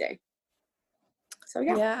end of the day. So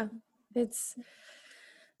yeah, there's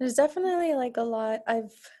definitely like a lot.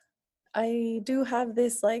 I do have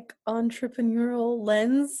this like entrepreneurial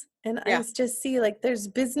lens, and I just see like there's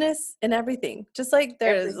business in everything. Just like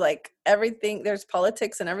there's like everything, there's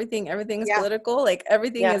politics and everything is political. Like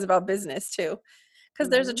everything is about business too. Because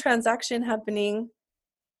there's a transaction happening,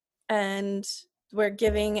 and we're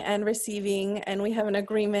giving and receiving, and we have an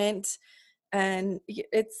agreement, and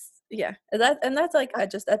it's that's like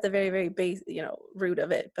just at the very, very base, root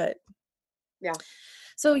of it. But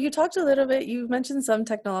so you talked a little bit, you mentioned some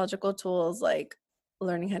technological tools like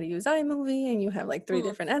learning how to use iMovie, and you have like 3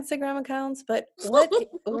 different Instagram accounts, but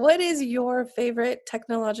what is your favorite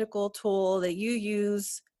technological tool that you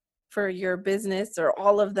use for your business, or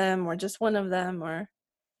all of them, or just one of them? Or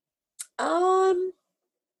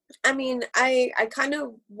I mean, I kind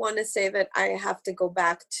of want to say that I have to go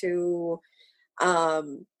back to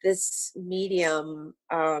this medium,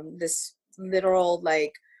 this literal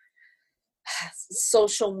like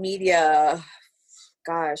social media,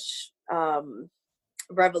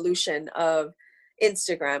 revolution of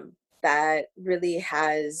Instagram that really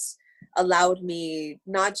has allowed me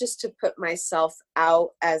not just to put myself out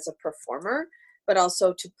as a performer, but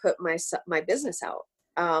also to put my business out,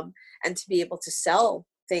 and to be able to sell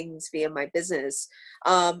things via my business.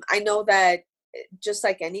 I know that just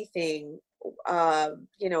like anything,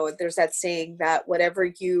 there's that saying that whatever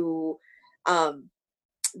you,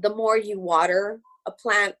 the more you water a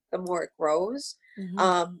plant, the more it grows.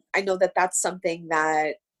 I know that that's something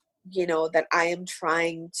that, that I am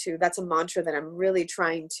trying to, that's a mantra that I'm really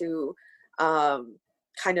trying to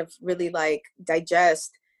kind of really like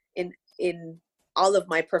digest in all of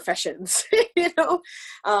my professions,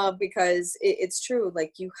 because it's true.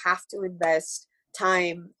 Like, you have to invest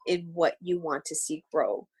time in what you want to see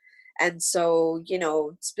grow. And so,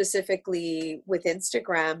 specifically with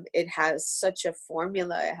Instagram, it has such a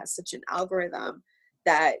formula, it has such an algorithm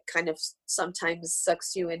that kind of sometimes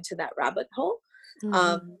sucks you into that rabbit hole,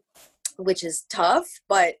 which is tough,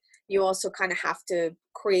 but you also kind of have to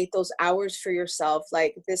create those hours for yourself.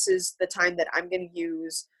 Like, this is the time that I'm going to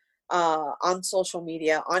use on social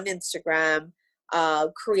media, on Instagram,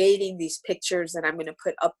 creating these pictures that I'm going to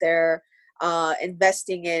put up there,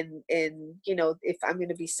 investing in, if I'm going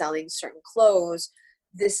to be selling certain clothes,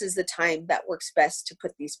 this is the time that works best to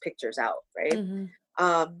put these pictures out. Right.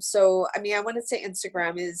 So, I mean, I want to say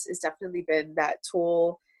Instagram is definitely been that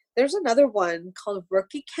tool. There's another one called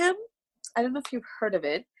Rookie Cam. I don't know if you've heard of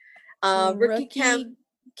it. Rookie Cam,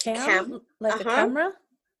 like the camera.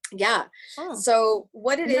 Yeah. Oh, so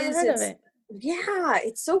what it is,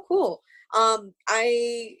 it's so cool.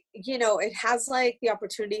 It has like the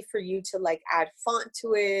opportunity for you to like add font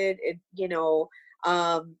to it.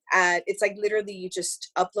 It's like literally you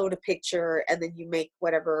just upload a picture and then you make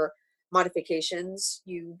whatever modifications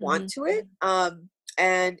you want to it.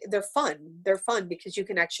 And they're fun. They're fun because you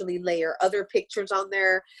can actually layer other pictures on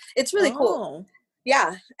there. It's really cool.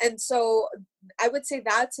 Yeah. And so I would say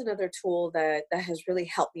that's another tool that has really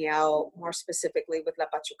helped me out, more specifically with La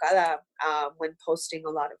Pachucada, when posting a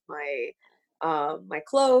lot of my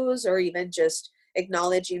clothes, or even just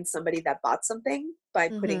acknowledging somebody that bought something by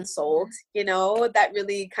putting sold. That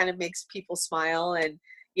really kind of makes people smile. And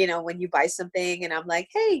when you buy something and I'm like,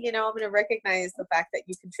 hey, I'm going to recognize the fact that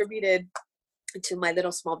you contributed to my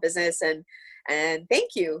little small business, and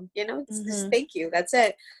thank you, just thank you, that's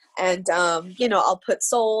it. And I'll put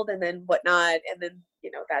sold and then whatnot, and then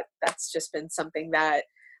that's just been something that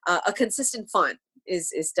a consistent font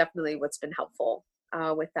is definitely what's been helpful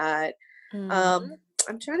with that. I'm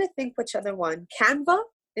trying to think which other one. Canva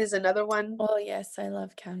is another one. Oh yes, I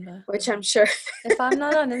love Canva. Which I'm sure if I'm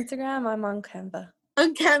not on Instagram, I'm on Canva.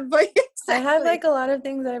 On Canva, exactly. I have like a lot of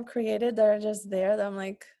things that I've created that are just there that I'm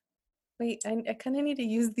like, wait, I kind of need to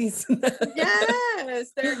use these.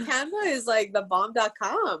 Yes, their Canva is like the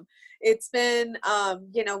bomb.com. It's been,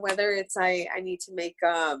 whether it's I need to make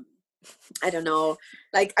I don't know.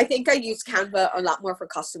 Like, I think I use Canva a lot more for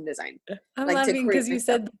custom design. I'm like to laughing create because my you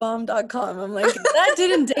stuff. said the bomb.com. I'm like, that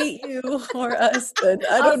didn't date you or us, but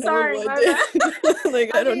I Oh, don't know sorry, what my did. bad.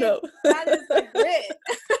 Like, I don't mean, know. that is the grit.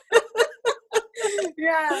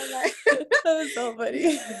 Yeah, like, That was so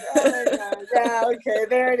funny. oh my god. Yeah, okay,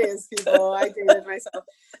 there it is, people. I dated myself.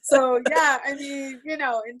 So yeah, I mean,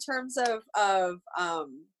 in terms of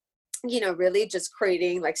really just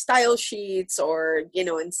creating like style sheets, or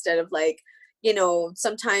instead of like,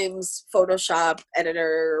 sometimes Photoshop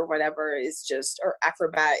editor or whatever is just, or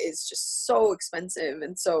Acrobat is just so expensive,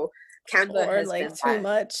 and so Canva Or has like been too that.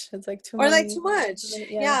 much. It's like too Or like many. too much.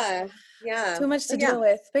 Yeah. Yeah. Yeah. Too much to But yeah. deal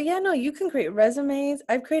with. But yeah, no, you can create resumes.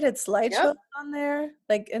 I've created slideshows Yep. on there,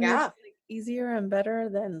 like, and it's Yeah. like easier and better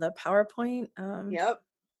than the PowerPoint Yep.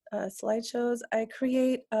 slideshows. I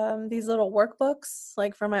create these little workbooks,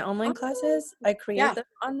 like for my online Oh, classes. I create yeah. them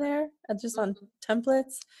on there, just on Mhm.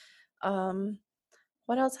 templates. Um,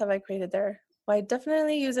 what else have I created there? Well, I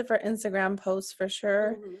definitely use it for Instagram posts for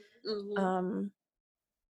sure. Mhm. Mhm. Um,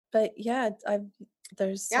 but yeah,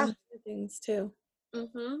 there's so Yeah. many other things too.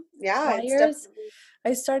 Mhm. Yeah, it's Flyers. definitely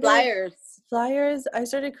I started flyers. flyers. I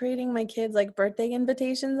started creating my kids like birthday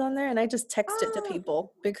invitations on there, and I just text it to Ah,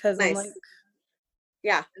 people because I'm like, nice.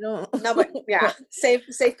 Yeah. I don't No, but yeah, what.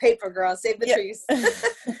 save paper, girl. Save the Yeah. trees.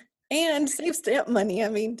 And save stamp money. I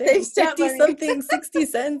mean, Save dang, stamp 50 money. something, 60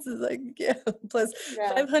 cents is like, yeah, plus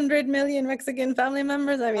Yeah. 500 million Mexican family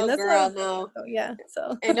members. I mean, Oh, that's not, girl, no. oh, yeah,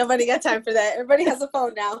 so. Ain't nobody got time for that. Everybody has a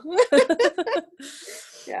phone now.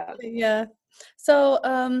 Yeah. Yeah. So,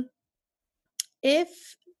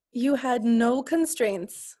 if you had no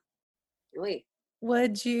constraints, Wait.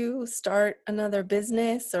 would you start another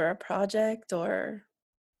business or a project, or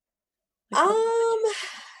like Um.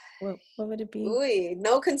 what would it be? Ooh,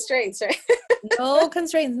 no constraints, right? No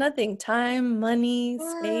constraints, nothing. Time, money,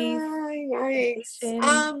 space, Ah, yikes.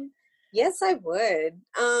 location. Yes, I would.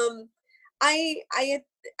 I I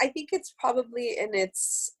I think it's probably in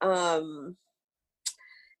its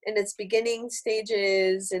beginning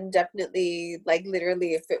stages, and definitely like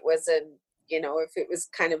literally if it wasn't, if it was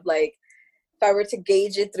kind of like, if I were to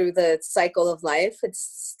gauge it through the cycle of life, it's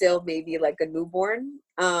still maybe like a newborn.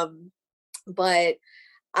 But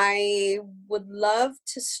I would love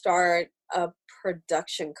to start a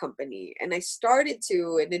production company, and I started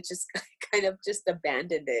to, and it just kind of just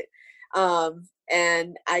abandoned it.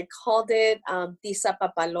 And I called it Tisa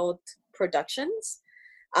Papalot Productions.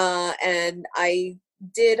 And I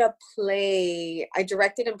did a play, I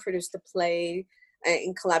directed and produced a play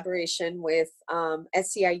in collaboration with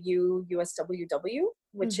SEIU USWW,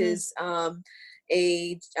 which Mm-hmm. is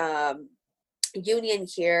a union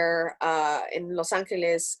here in Los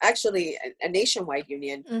Angeles, actually a nationwide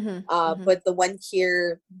union. Mm-hmm. Mm-hmm. But the one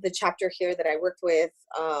here, the chapter here that I worked with,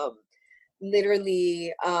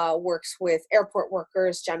 literally works with airport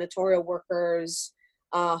workers, janitorial workers,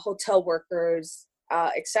 hotel workers,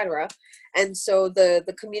 etc. And so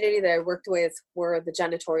the community that I worked with were the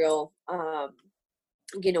janitorial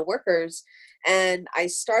workers, and I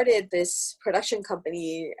started this production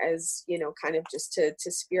company as kind of just to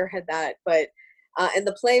spearhead that. But and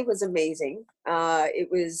the play was amazing. It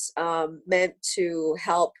was meant to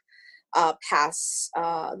help pass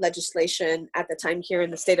legislation at the time here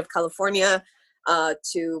in the state of California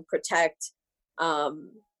to protect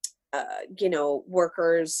um,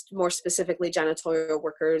 workers, more specifically janitorial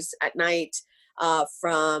workers at night,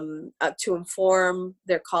 from to inform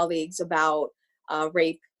their colleagues about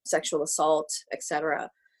rape, sexual assault, etc.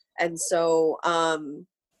 And so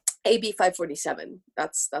AB 547,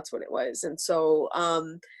 that's what it was. And so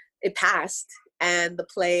it passed, and the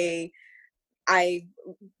play, I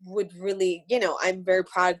would really, I'm very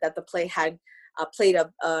proud that the play had played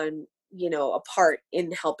a part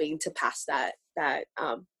in helping to pass that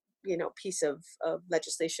piece of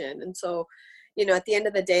legislation. And so, at the end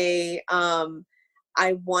of the day,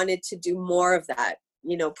 I wanted to do more of that,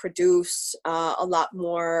 produce a lot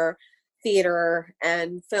more theater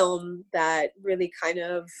and film that really kind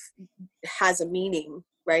of has a meaning,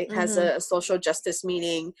 right? Has Mm-hmm. a social justice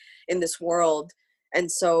meaning in this world. And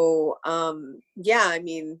so, yeah, I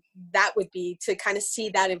mean, that would be to kind of see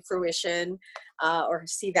that in fruition, or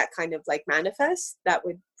see that kind of like manifest. That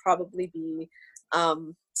would probably be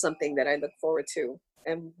something that I look forward to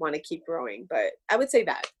and want to keep growing. But I would say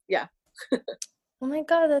that, yeah. Oh my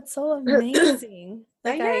God, that's so amazing.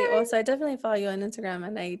 Like, Yeah. I definitely follow you on Instagram,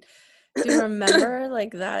 and I do remember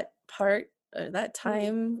like that part, that Mhm.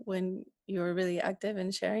 time when you were really active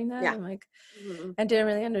in sharing that. Yeah. I'm like, Mhm. I didn't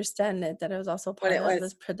really understand it, that it was also What part it of this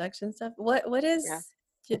was. production stuff. What is Yeah.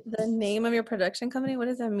 The name of your production company, what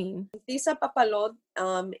does that mean? Tisa Papalot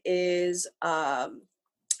is a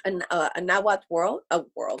Nahuatl world.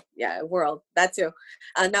 Yeah, world. That's you.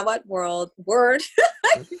 A Nahuatl word.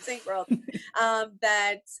 I keep saying world.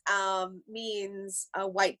 That means a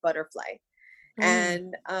white butterfly.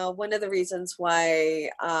 And one of the reasons why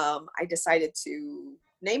I decided to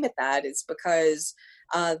name it that is because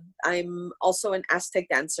I'm also an Aztec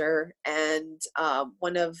dancer, and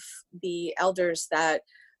one of the elders that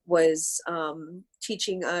was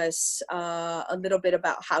teaching us a little bit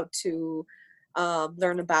about how to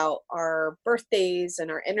learn about our birthdays and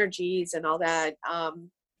our energies and all that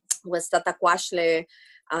was Tata Quashle,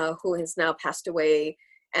 who has now passed away.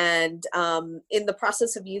 And in the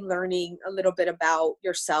process of you learning a little bit about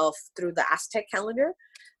yourself through the Aztec calendar,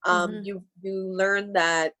 you learn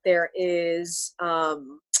that there is a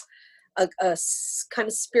kind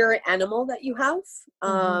of spirit animal that you have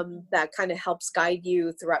that kind of helps guide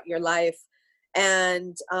you throughout your life.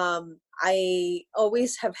 And I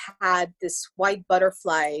always have had this white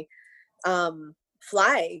butterfly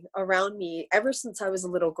fly around me ever since I was a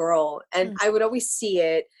little girl. And I would always see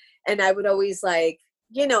it, and I would always like,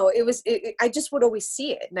 I just would always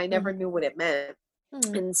see it, and I never knew what it meant.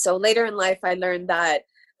 And so later in life, I learned that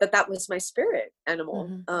was my spirit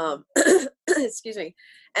animal. Excuse me.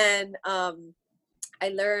 And I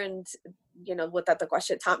learned, what Tata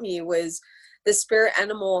Quashe taught me was the spirit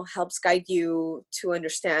animal helps guide you to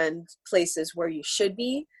understand places where you should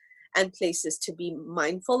be and places to be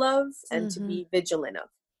mindful of and to be vigilant of,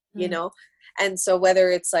 And so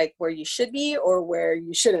whether it's like where you should be or where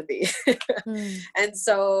you shouldn't be. And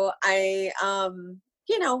so I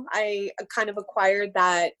kind of acquired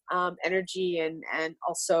that energy, and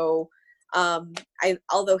also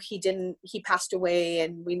although he passed away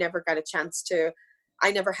and we never got a chance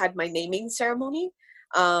I never had my naming ceremony.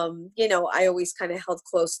 I always kind of held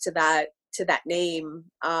close to that name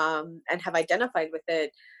and have identified with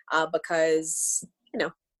it because,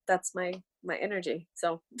 that's my energy.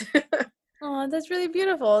 So. Oh, that's really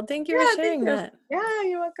beautiful. Thank you for sharing that. Yeah,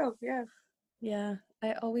 you're welcome. Yeah. Yeah.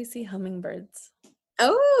 I always see hummingbirds.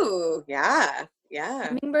 Oh, yeah. Yeah.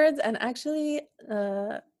 Hummingbirds, and actually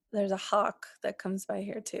there's a hawk that comes by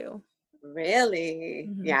here too. Really?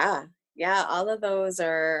 Yeah. Yeah. All of those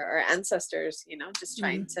are ancestors, just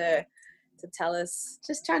trying to tell us,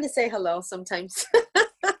 just trying to say hello sometimes.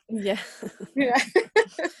 Yeah. Yeah.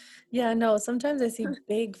 Yeah, no, sometimes I see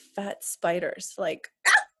big fat spiders, like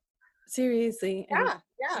seriously.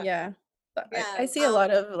 Yeah. But I see a lot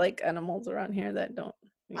of like animals around here that don't.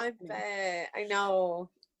 I bet. I know.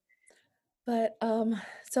 But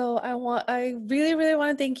so I really, really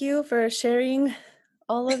want to thank you for sharing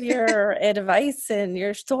all of your advice and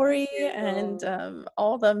your story and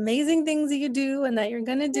all the amazing things that you do and that you're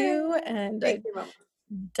gonna do. And I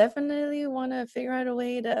definitely want to figure out a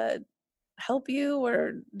way to help you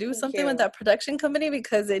or do something with that production company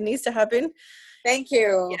because it needs to happen. Thank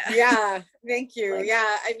you. Yeah. Thank you.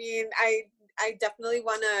 Yeah. I mean, I definitely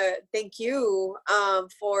want to thank you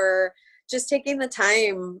for just taking the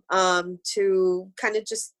time to kind of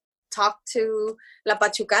just talk to La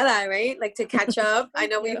Pachucada, right? Like to catch up. I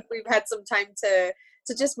know we've had some time to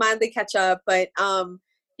just mildly catch up, but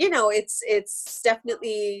it's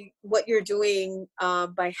definitely what you're doing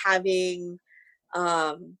by having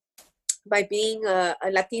by being a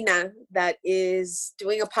Latina that is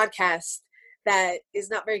doing a podcast that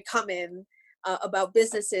is not very common about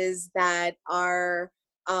businesses that are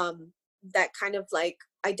that kind of like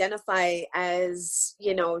identify as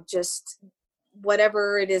just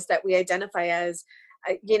whatever it is that we identify as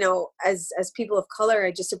as people of color.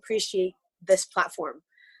 I just appreciate this platform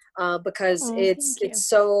because it's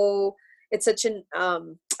such an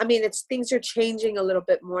I mean, things are changing a little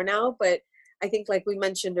bit more now, but I think like we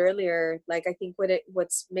mentioned earlier, like I think what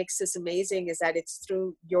makes this amazing is that it's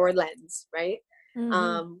through your lens, right?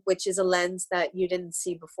 Which is a lens that you didn't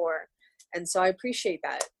see before. And so I appreciate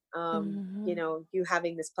that, you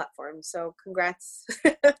having this platform. So congrats.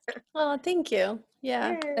 Oh, thank you.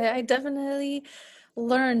 Yeah, I definitely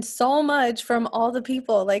learned so much from all the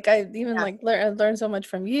people. Like I even learned so much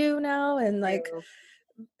from you now, and like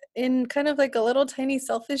in kind of like a little tiny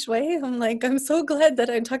selfish way, I'm like, I'm so glad that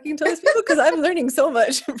I'm talking to those people because I'm learning so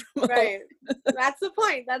much from right. That's the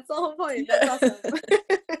point. That's the whole point. That's awesome.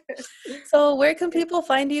 So where can people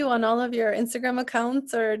find you on all of your Instagram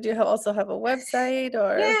accounts, or do you also have a website?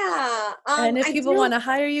 Or and if people want to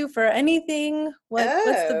hire you for anything, what's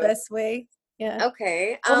the best way? Yeah.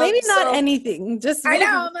 Okay. Well, maybe not anything. Just I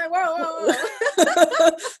know. I'm like, whoa.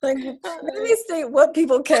 Like, let me state what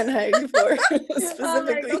people can hire you for specifically. I'm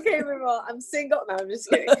like, okay, Remo, I'm single. No, I'm just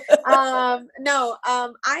kidding. I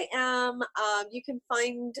am. You can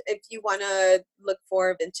find, if you want to look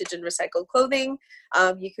for vintage and recycled clothing,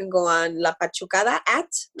 you can go on La Pachucada at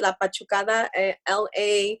La Pachucada,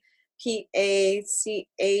 LaPachucada.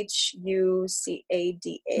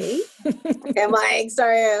 I'm like,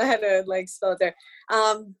 sorry, I had to like spell it there.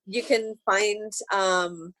 You can find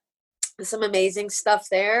some amazing stuff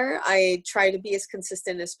there. I try to be as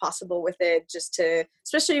consistent as possible with it, just to,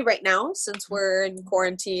 especially right now, since we're in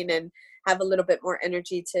quarantine and have a little bit more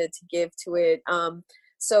energy to give to it.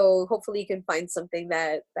 So hopefully you can find something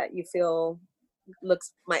that you feel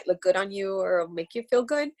might look good on you or make you feel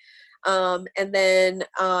good. And then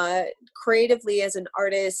creatively as an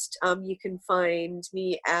artist, you can find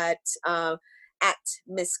me at Miscalo,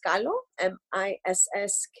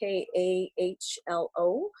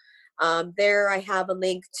 MISSKAHLO. There I have a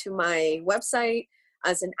link to my website.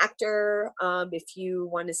 As an actor, if you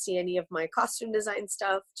want to see any of my costume design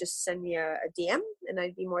stuff, just send me a DM and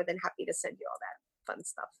I'd be more than happy to send you all that fun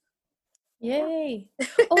stuff. Yay.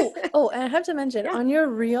 Oh, and I have to mention, on your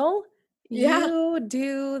reel, you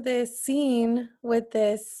do this scene with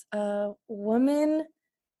this woman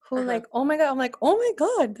who like, oh my God, I'm like, oh my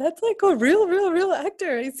God, that's like a real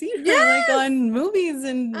actor. I see her like on movies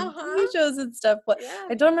and TV shows and stuff. But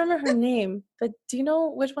I don't remember her name. But do you know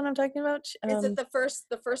which one I'm talking about? Is it the first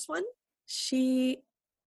one? She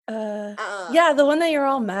yeah, the one that you're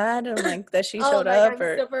all mad and like that she showed up,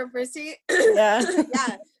 or super prissy. Yeah.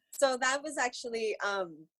 So that was actually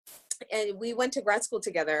and we went to grad school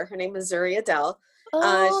together. Her name is Zuri Adele.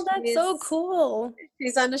 Oh, that's so cool.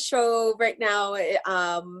 She's on a show right now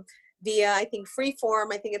via, I think,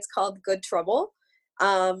 Freeform. I think it's called Good Trouble.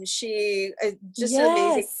 She is just an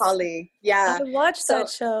amazing colleague. Yeah. I watched that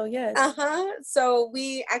show, yes. So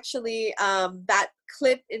we actually, that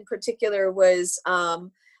clip in particular was a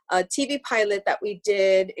TV pilot that we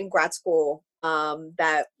did in grad school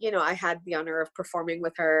that, I had the honor of performing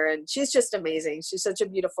with her. And she's just amazing. She's such a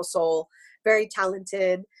beautiful soul, very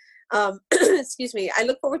talented. Excuse me. I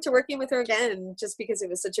look forward to working with her again, just because it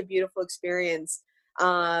was such a beautiful experience.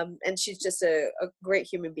 And she's just a great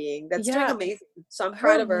human being that's doing amazing. So I'm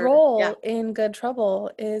proud of her. Her role in Good Trouble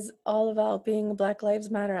is all about being a Black Lives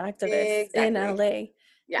Matter activist in LA.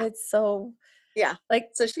 Yeah. It's so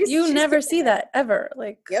like, so you never see that ever.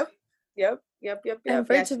 Like, Yep. And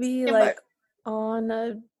for it to be like on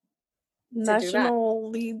a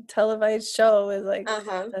nationally televised show is like,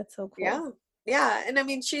 that's so cool. Yeah. And I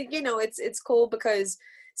mean, she, it's cool because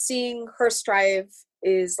seeing her strive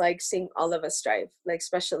is like seeing all of us strive, like,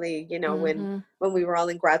 especially, when we were all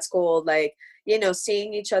in grad school, like,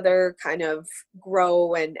 seeing each other kind of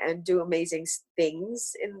grow and do amazing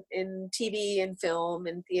things in TV and film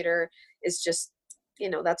and theater is just,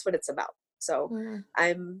 that's what it's about. So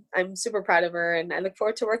I'm super proud of her and I look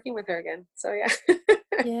forward to working with her again. So yeah.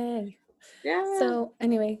 Yay. Yeah. So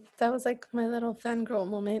anyway, that was like my little fangirl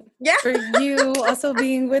moment. Yeah. For you also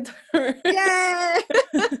being with her. Yeah.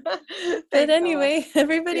 But anyway,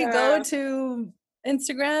 everybody go to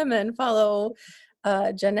Instagram and follow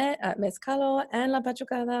Jeanette at Miscalo and La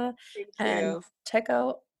Pachucada and check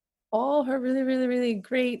out all her really, really, really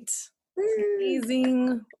great,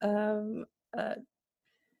 amazing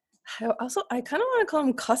I kind of want to call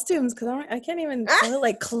them costumes because I can't even call it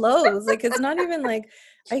like clothes. Like, it's not even like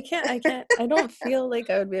I don't feel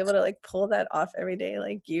like I would be able to like pull that off every day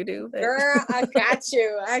like you do. But... Girl, I got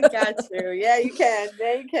you. Yeah, you can.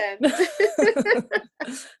 Yeah, you can.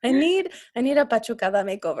 I need a Pachucada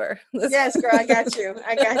makeover. Yes, girl, I got you.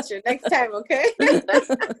 Next time, okay?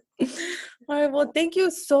 All right, well, thank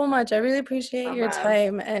you so much. I really appreciate your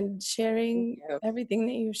time and sharing everything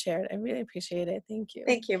that you've shared. I really appreciate it. Thank you.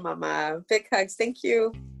 Thank you, Mama. Big hugs. Thank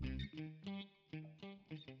you.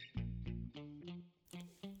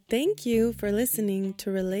 Thank you for listening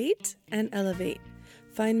to Relate and Elevate.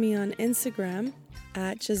 Find me on Instagram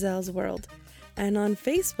at Giselle's World and on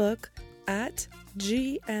Facebook at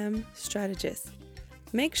GM Strategist.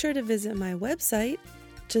 Make sure to visit my website,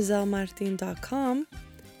 gisellemartin.com,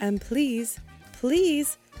 and please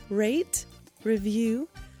rate, review,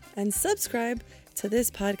 and subscribe to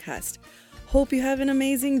this podcast. Hope you have an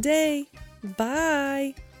amazing day.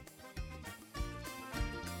 Bye.